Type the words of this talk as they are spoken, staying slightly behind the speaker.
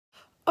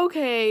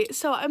Okay,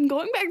 so I'm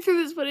going back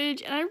through this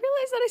footage and I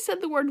realized that I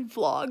said the word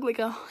vlog like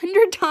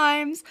 100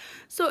 times.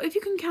 So if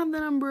you can count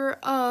the number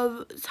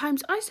of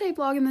times I say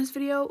vlog in this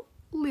video,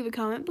 leave a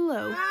comment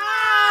below.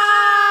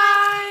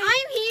 Hi!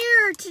 I'm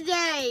here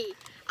today.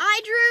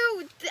 I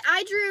drew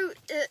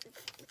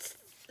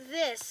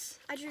this.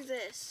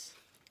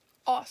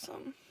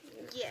 Awesome.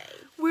 Yay.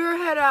 We're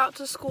head out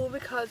to school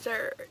because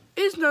there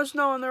is no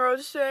snow on the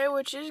roads today,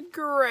 which is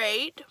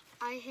great.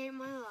 I hate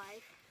my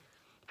life.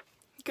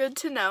 Good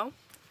to know.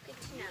 Good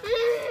to know.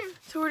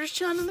 So we're just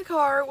chilling in the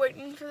car,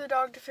 waiting for the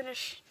dog to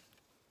finish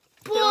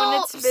doing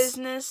Bops. its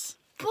business.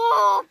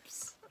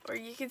 Pops. Or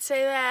you could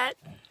say that.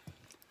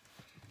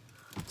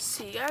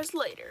 See you guys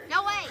later.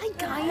 No way. Hi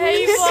guys.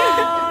 Hey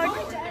vlog!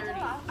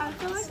 I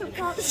feel like a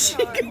pop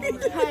star. Hey,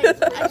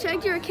 I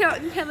checked your account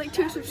and you had like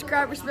 2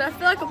 subscribers, but I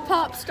feel like a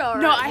pop star.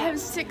 No, right I now. have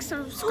 6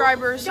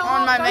 subscribers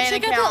on my main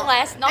check out account the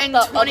last, not and the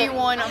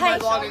 21 other. on my Hey,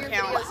 vlog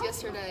account.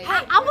 Hey,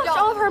 I watched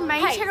all of her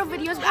main channel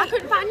videos, but I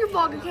couldn't find your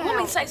vlog account. Let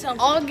me say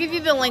something. I'll give you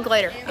the link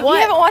later. If you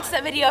haven't watched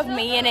that video of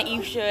me in it,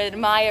 you should.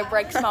 Maya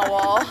breaks my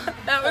wall.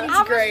 That one's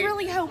I great. was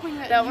really hoping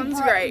that, That one's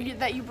great.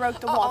 that you broke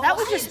the wall. That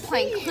was just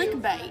plain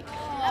clickbait.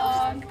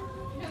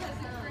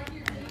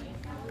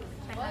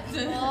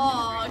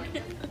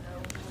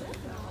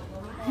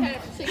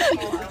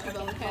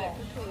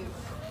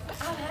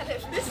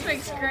 This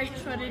makes great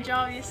footage,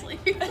 obviously.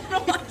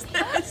 Watch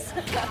this.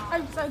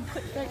 I'm so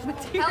clickbait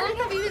material. How long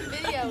have you been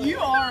videoing? You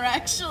are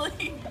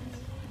actually.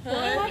 Wait,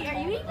 are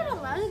you even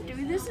allowed to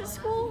do this at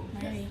school?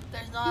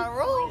 There's not a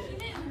rule.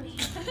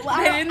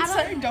 I didn't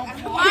say don't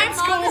vlog at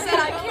school.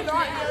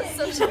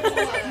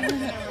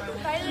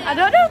 I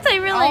don't know if they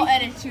really. I'll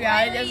edit you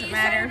out. It doesn't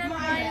matter.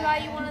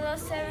 Buy you one of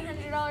those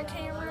 $700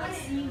 cameras.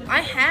 I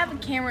have a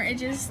camera. It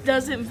just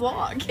doesn't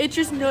vlog. It's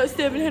just not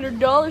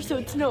 $700, so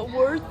it's not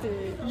worth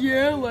it.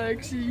 Yeah,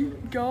 Lexi.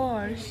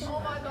 Gosh.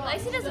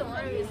 Lacey doesn't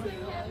want to.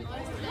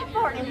 I've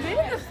already been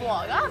in the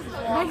vlog. I'm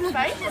vlog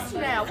famous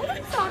now. What are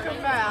you talking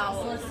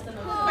about? We're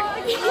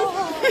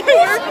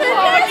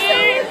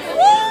vlogging.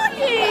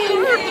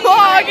 We're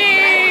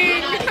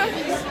vlogging.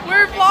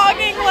 We're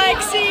vlogging,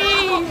 Lexi.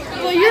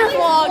 Well, you're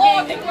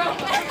vlogging.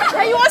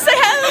 Hey, you want to say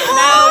hi to the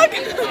vlog?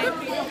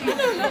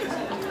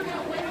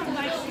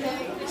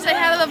 Say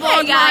hi to the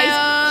vlog, Hey guys,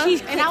 Maya.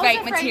 she's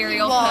clickbait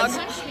material. Vlog.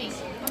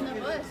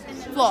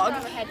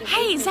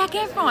 Hey, Zac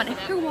Efron,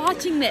 if you're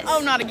watching this, Oh,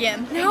 not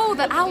again. know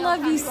that I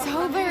love you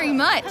so very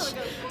much,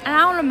 and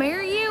I want to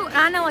marry you. And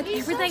I know like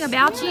everything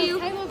about you,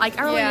 like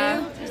I really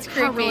Yeah, do. it's I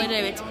creepy. really do.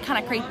 It's kind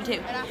of creepy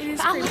too. is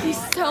But I love you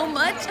so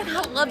much, and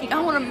I love you. I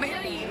want to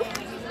marry you.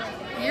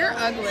 You're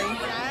ugly.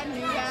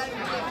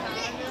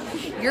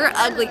 You're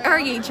ugly. Are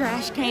you,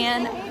 trash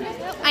can?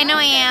 I know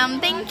I am.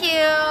 Thank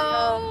you.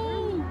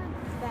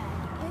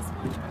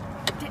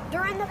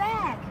 They're in the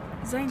bag.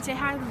 Zane, say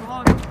hi to the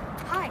vlog.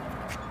 Hi.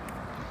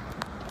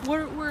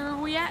 Where are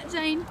we at,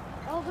 Zane?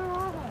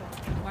 Eldorado.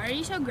 Why are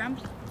you so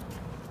grumpy?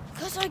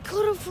 Because I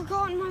could have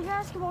forgotten my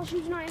basketball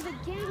shoes when I was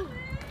at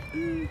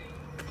game.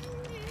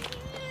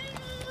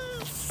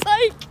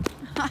 Psych!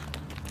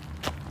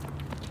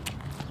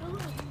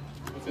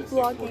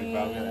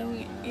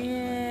 Vlogging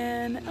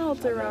in El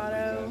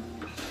Dorado.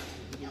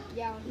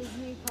 Yeah, his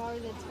new car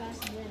that's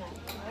faster than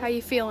I. How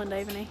you feeling,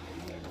 Davany?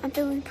 I'm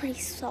feeling pretty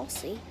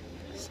saucy.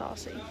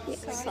 Saucy. Yeah,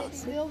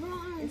 saucy.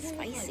 And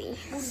spicy.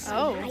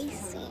 Oh,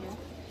 Spicy.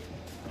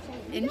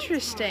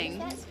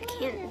 interesting. I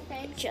can't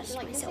adjust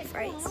myself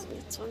right, so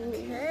that's what I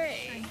mean.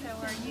 Hey, how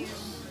are you?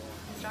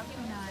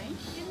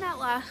 In that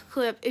last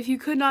clip, if you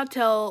could not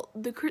tell,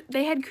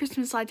 they had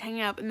Christmas lights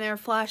hanging up and they were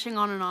flashing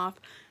on and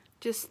off.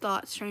 Just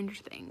thought Stranger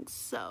Things,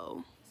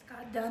 so. Just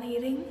got done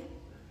eating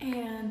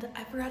and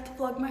I forgot to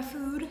vlog my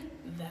food.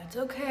 That's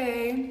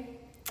okay.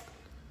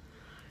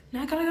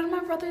 Now I gotta go to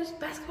my brother's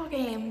basketball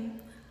game.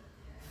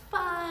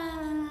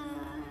 Fun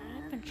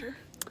adventure.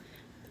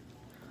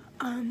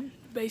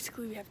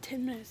 Basically we have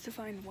 10 minutes to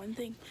find one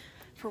thing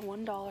for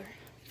 $1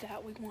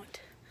 that we want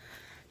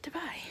to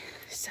buy.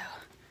 So,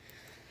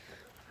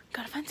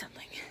 gotta find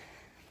something.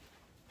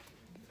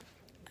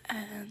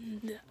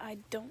 And I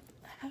don't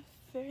have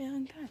very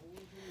long time.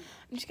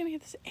 I'm just gonna get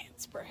this ant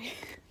spray.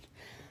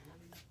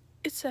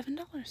 It's $7,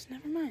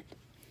 never mind.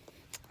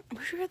 I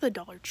wish we had the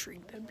Dollar Tree,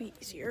 that'd be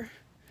easier.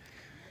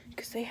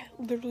 Because they have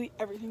literally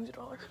everything's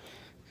 $1. You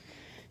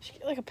should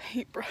get like a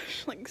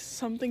paintbrush, like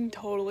something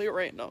totally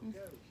random.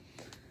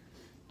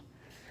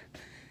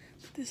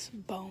 This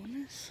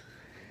bonus.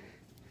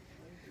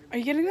 Are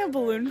you getting that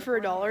balloon for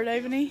 $1,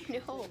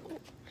 Davany? No.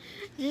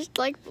 Just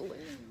like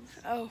balloons.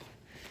 Oh,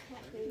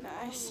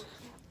 nice.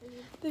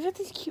 They've got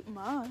these cute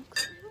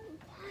mugs.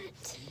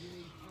 What?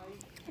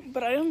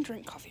 But I don't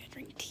drink coffee, I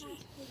drink tea.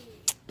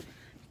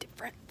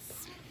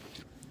 Difference.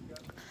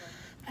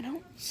 I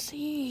don't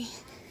see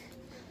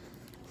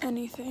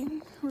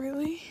anything,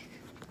 really.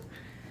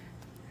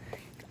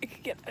 I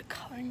could get a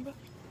coloring book.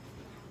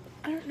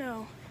 I don't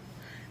know.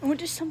 I went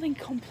to something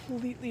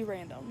completely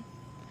random.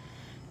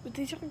 But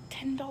these are like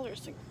 $10.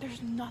 Like,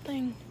 there's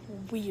nothing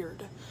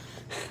weird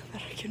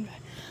that I can buy.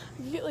 I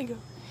can get like a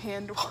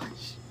hand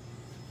wash.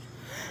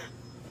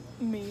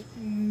 me.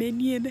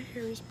 Minion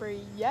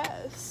hairspray.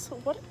 Yes.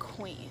 What a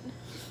queen.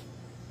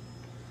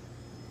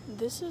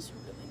 This is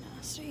really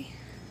nasty.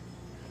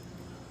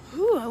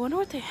 Ooh, I wonder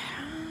what they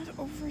have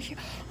over here.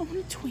 I want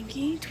a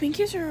Twinkie.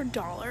 Twinkies are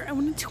 $1. I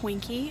want a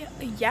Twinkie.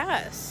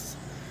 Yes.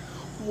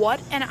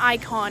 What an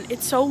icon.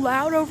 It's so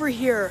loud over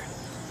here.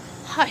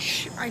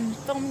 Hush. I'm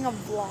filming a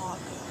vlog.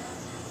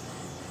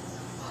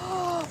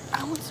 Oh,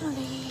 I want some of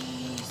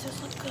these.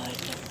 Those look good.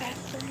 They're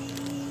factory.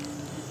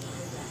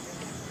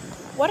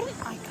 What an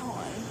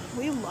icon.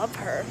 We love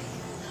her.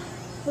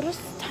 Little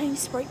tiny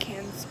Sprite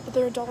cans, but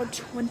they're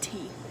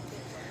 $1.20.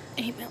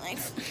 I hate my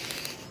life.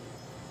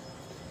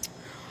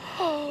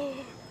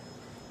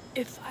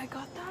 If I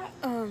got that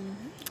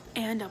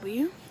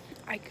A&W,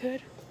 I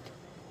could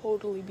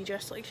totally be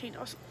just like Shane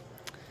Dawson.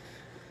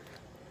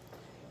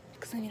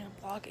 Because I mean, I'm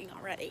vlogging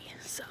already,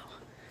 so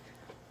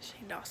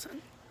Shane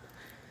Dawson.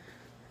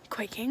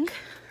 Quaking.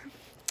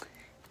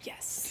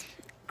 Yes,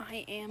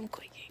 I am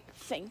quaking.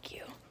 Thank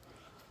you.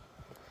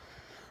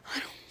 I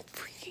don't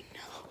freaking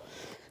know.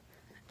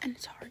 And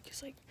it's hard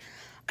because, like,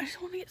 I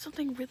just want to get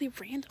something really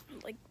random.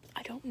 Like,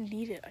 I don't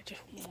need it. I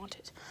just want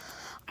it.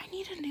 I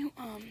need a new,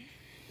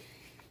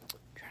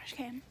 trash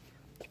can.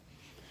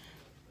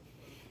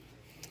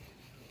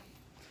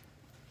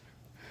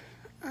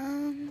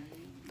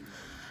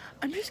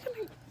 I'm just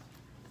gonna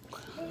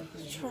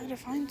try to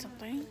find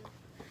something.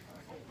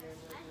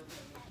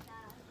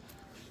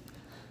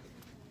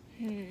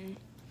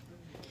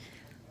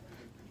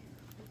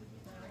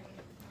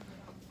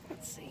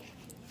 Let's see.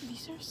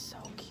 These are so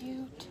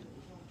cute.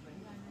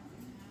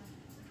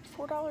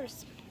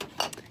 $4.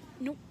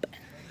 Nope.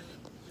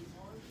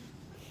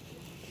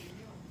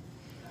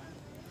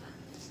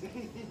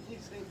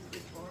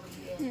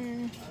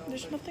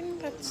 There's nothing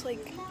that's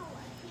like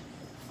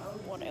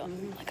what I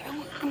want. Like I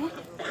want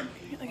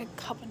like a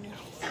cup of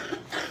noodles.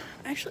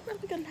 I actually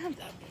really gonna have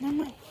that. Never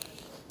mind.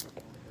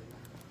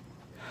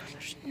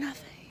 There's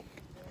nothing.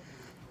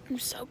 I'm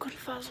so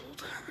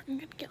confuzzled. I'm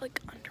gonna get like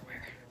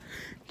underwear.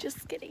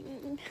 Just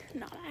kidding.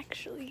 Not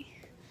actually.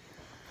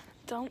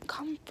 Don't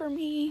come for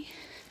me.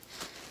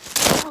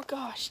 Oh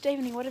gosh,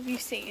 Daviny, what have you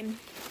seen?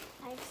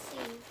 I've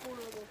seen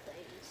horrible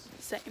things.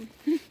 Same.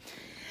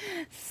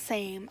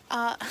 Same.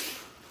 I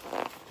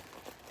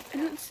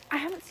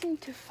haven't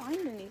seemed to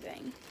find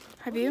anything.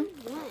 Have you?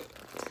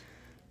 What?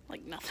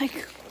 Like nothing.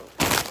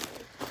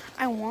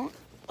 I want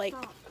like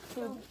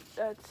food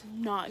that's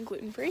not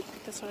gluten-free.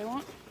 That's what I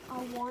want.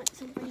 I want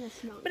something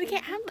that's not. But I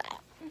can't have that.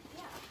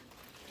 Yeah.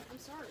 I'm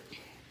sorry.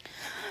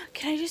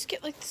 Can I just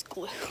get like this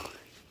glue?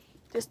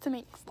 Just to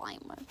make slime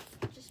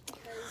with. Just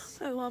because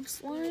I love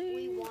slime.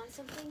 we want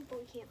something, but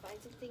we can't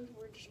find something,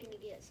 we're just gonna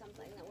get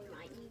something that we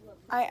might need.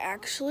 I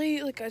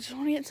actually, like, I just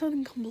want to get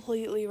something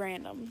completely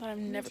random that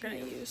I'm never going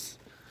to use.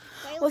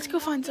 Kaylin, Let's go you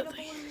find wanna get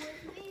a something. balloon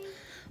with me?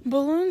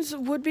 Balloons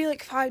would be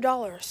like $5.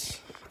 Kaylin,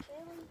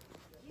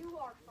 you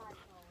are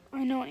 $5.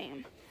 I know I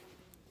am.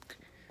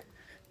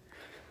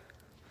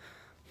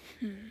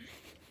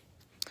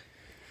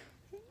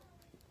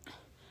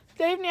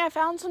 Daviny, I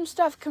found some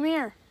stuff. Come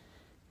here.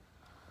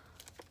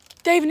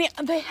 Daviny,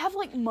 they have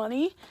like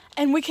money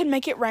and we can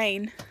make it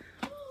rain.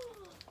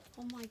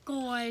 Oh my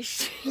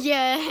gosh.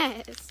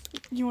 Yes.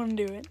 You want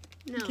to do it?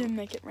 No. You can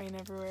make it rain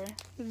everywhere.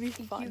 It'd be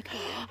fun.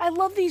 I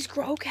love these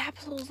grow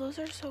capsules. Those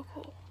are so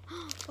cool.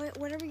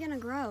 What are we gonna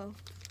grow?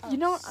 You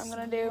know what I'm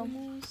going to do?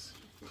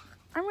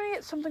 I'm going to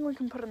get something we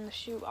can put in the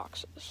shoe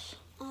boxes.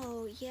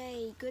 Oh,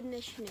 yay. Good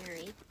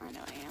missionary. I know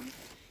I am.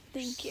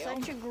 Thank you.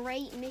 Such a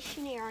great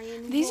missionary.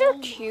 And These are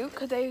cute.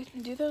 Could they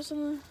do those in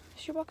the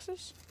shoe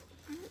boxes?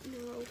 I don't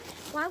know.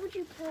 Why would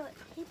you put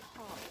hip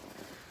hop?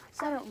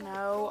 I don't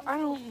know. I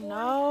don't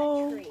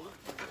know.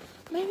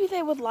 Maybe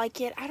they would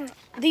like it. I don't know.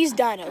 These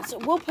dinos.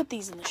 We'll put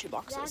these in the shoe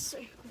boxes.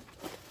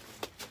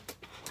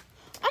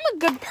 I'm a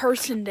good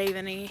person,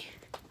 Daviny.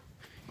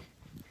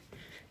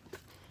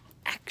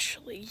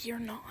 Actually, you're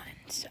not,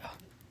 so. I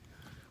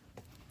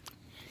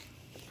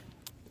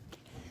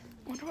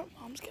wonder what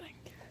Mom's getting.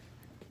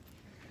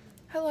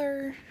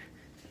 Hello.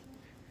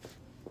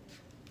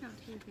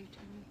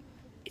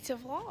 It's a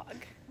vlog.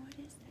 What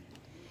is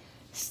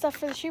that? Stuff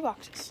for the shoe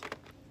boxes.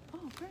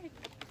 Oh, great.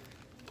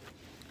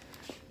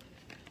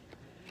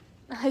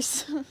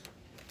 Nice.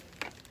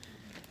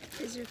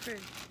 Is your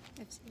friend?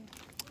 FC.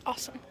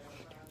 Awesome.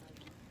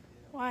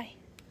 Why?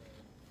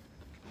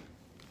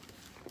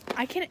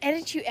 I can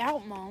edit you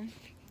out, Mom.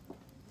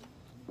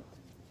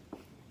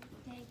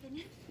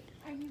 David,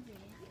 are you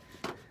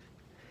ready?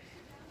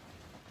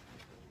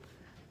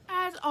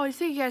 As always,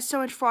 thank you guys so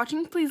much for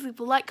watching. Please leave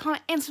a like,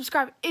 comment, and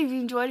subscribe if you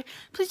enjoyed.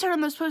 Please turn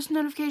on those post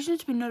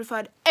notifications to be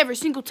notified every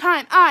single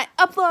time I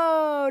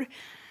upload.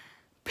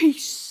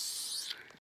 Peace.